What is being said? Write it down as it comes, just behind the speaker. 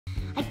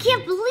I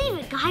can't believe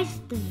it, guys.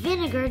 The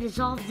vinegar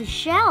dissolved the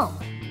shell.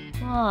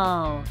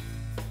 Whoa.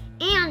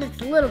 And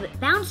it's a little bit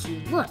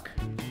bouncy. Look.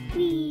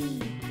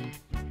 Whee.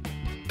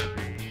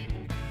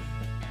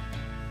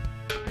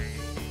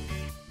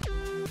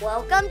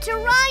 Welcome to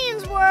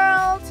Ryan's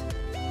World.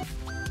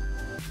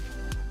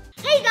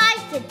 Hey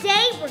guys,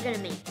 today we're gonna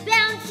make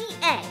bouncy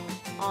eggs.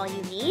 All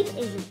you need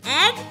is an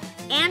egg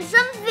and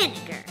some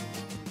vinegar.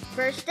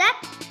 First step,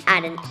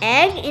 add an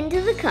egg into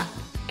the cup,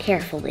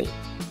 carefully.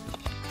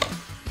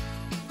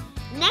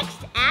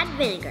 Next, add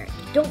vinegar.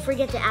 Don't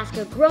forget to ask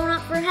a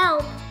grown-up for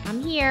help.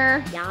 I'm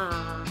here.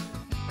 Yeah.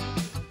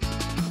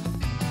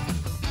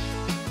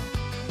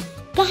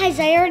 Guys,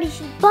 I already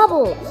see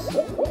bubbles.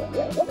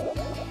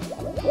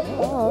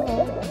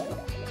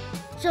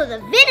 So the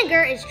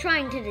vinegar is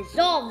trying to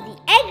dissolve the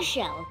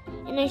eggshell,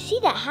 and I see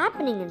that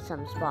happening in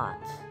some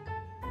spots.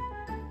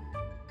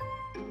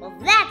 While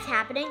that's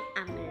happening,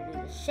 I'm gonna do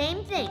the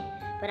same thing,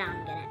 but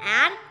I'm gonna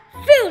add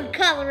food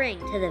coloring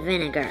to the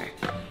vinegar.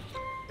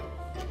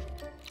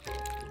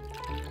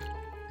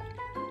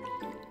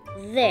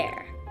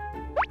 There.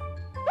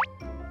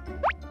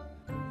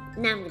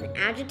 Now I'm gonna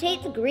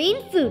agitate the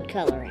green food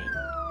coloring.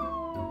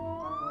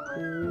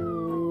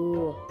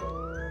 Ooh.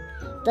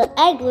 The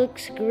egg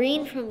looks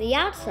green from the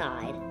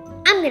outside.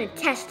 I'm gonna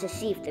test to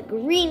see if the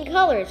green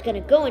color is gonna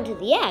go into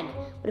the egg.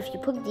 But if you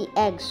put the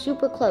egg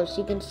super close,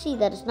 you can see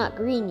that it's not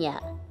green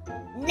yet.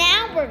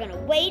 Now we're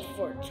gonna wait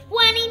for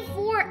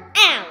 24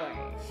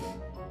 hours.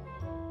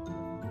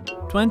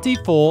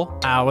 24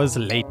 hours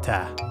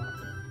later.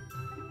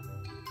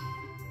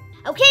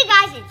 Okay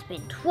guys, it's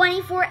been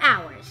 24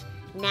 hours.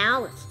 Now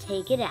let's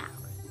take it out.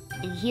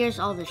 And here's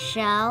all the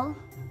shell.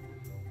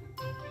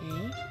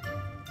 Okay.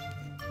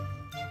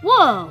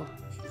 Whoa!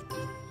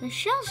 The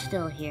shell's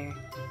still here.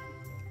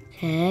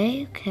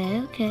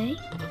 Okay.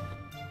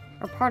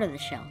 Or part of the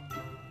shell.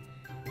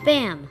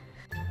 Bam!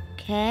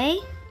 Okay.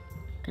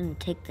 Gonna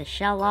take the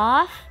shell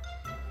off.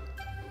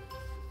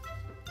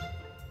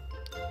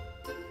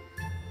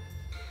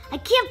 I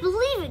can't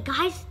believe it,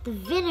 guys. The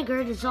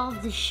vinegar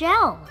dissolved the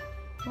shell.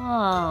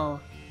 Whoa.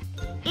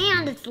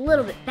 And it's a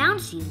little bit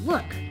bouncy.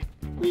 Look.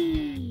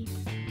 Whee!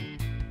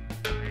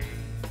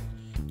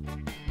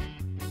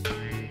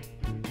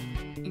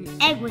 An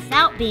egg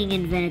without being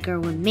in vinegar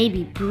would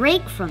maybe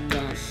break from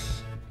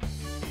this.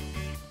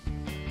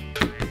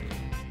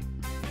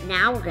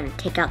 Now we're going to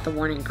take out the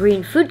one in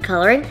green food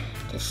coloring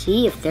to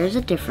see if there's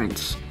a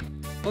difference.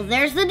 Well,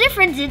 there's the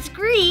difference. It's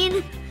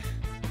green.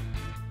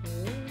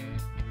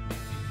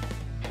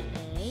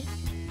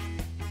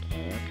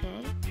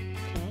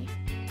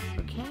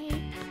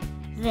 Okay.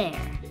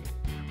 There.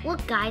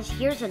 Look, guys,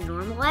 here's a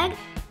normal egg,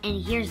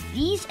 and here's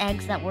these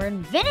eggs that were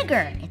in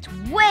vinegar. It's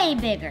way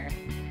bigger.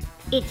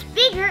 It's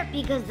bigger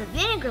because the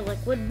vinegar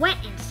liquid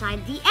went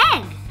inside the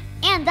egg.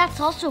 And that's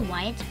also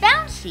why it's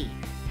bouncy.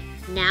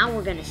 Now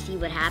we're gonna see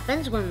what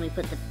happens when we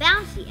put the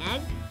bouncy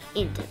egg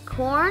into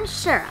corn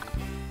syrup.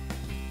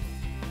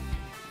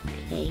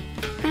 Okay,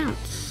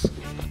 bounce.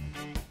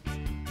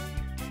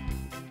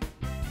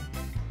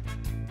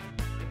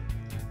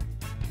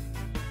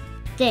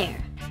 There.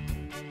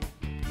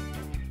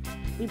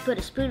 We put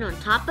a spoon on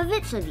top of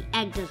it so the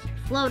egg doesn't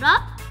float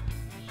up.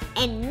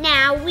 And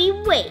now we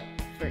wait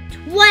for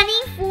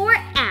 24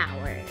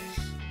 hours.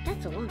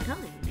 That's a long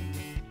time.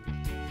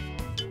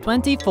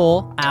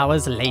 24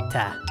 hours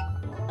later.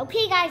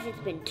 Okay guys,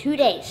 it's been 2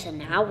 days, so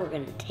now we're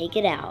gonna take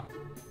it out.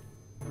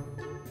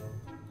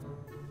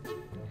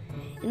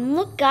 And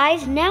look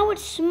guys, now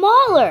it's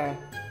smaller.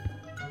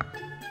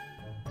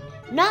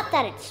 Not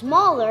that it's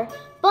smaller,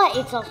 but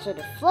it's also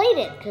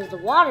deflated because the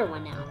water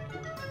went out.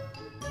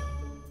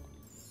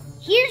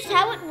 Here's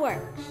how it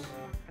works.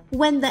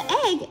 When the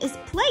egg is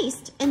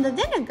placed in the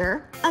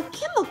vinegar, a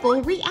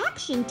chemical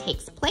reaction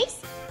takes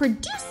place,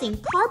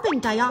 producing carbon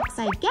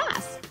dioxide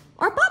gas,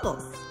 or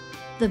bubbles.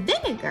 The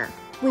vinegar,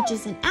 which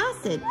is an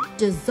acid,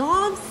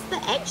 dissolves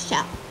the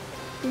eggshell.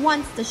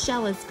 Once the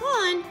shell is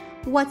gone,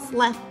 what's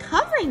left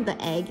covering the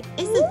egg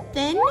is a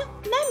thin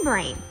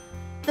membrane.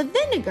 The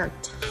vinegar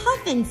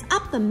toughens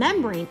up the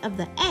membrane of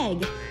the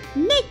egg,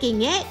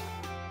 making it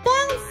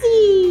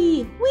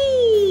bouncy.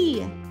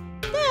 Whee!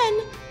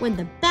 Then, when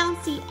the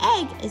bouncy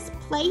egg is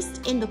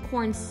placed in the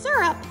corn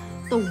syrup,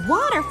 the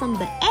water from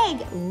the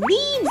egg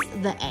leaves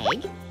the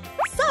egg,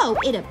 so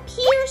it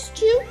appears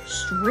to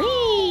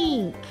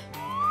shrink.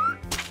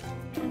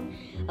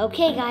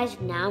 Okay guys,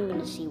 now I'm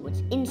gonna see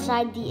what's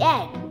inside the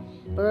egg.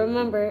 But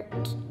remember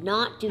to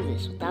not do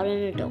this without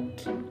an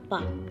adult.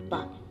 Ba,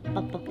 ba,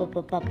 ba, ba, ba,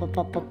 ba, ba, ba,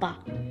 ba, ba, ba,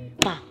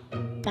 ba,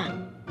 ba.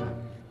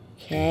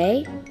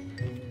 Okay.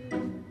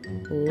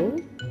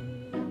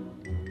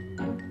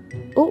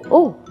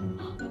 Oh,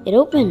 it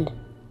opened.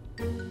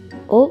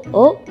 Oh,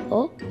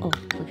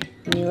 okay,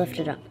 let me lift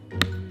it up.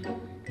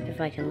 If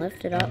I can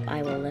lift it up,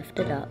 I will lift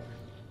it up.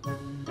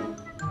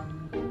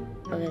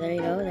 Okay, there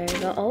you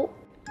go, oh.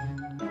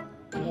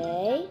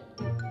 Okay.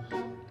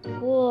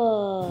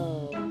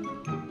 Whoa.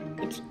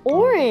 It's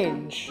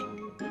orange.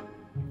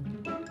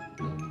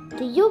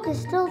 The yolk is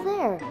still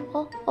there.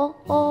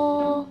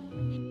 Oh.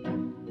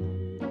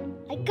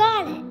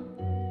 got it.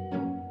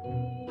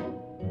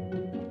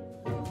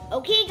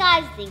 Okay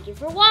guys, thank you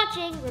for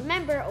watching.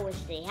 Remember, always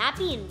stay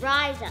happy and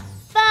rise up.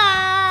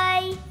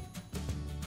 Bye!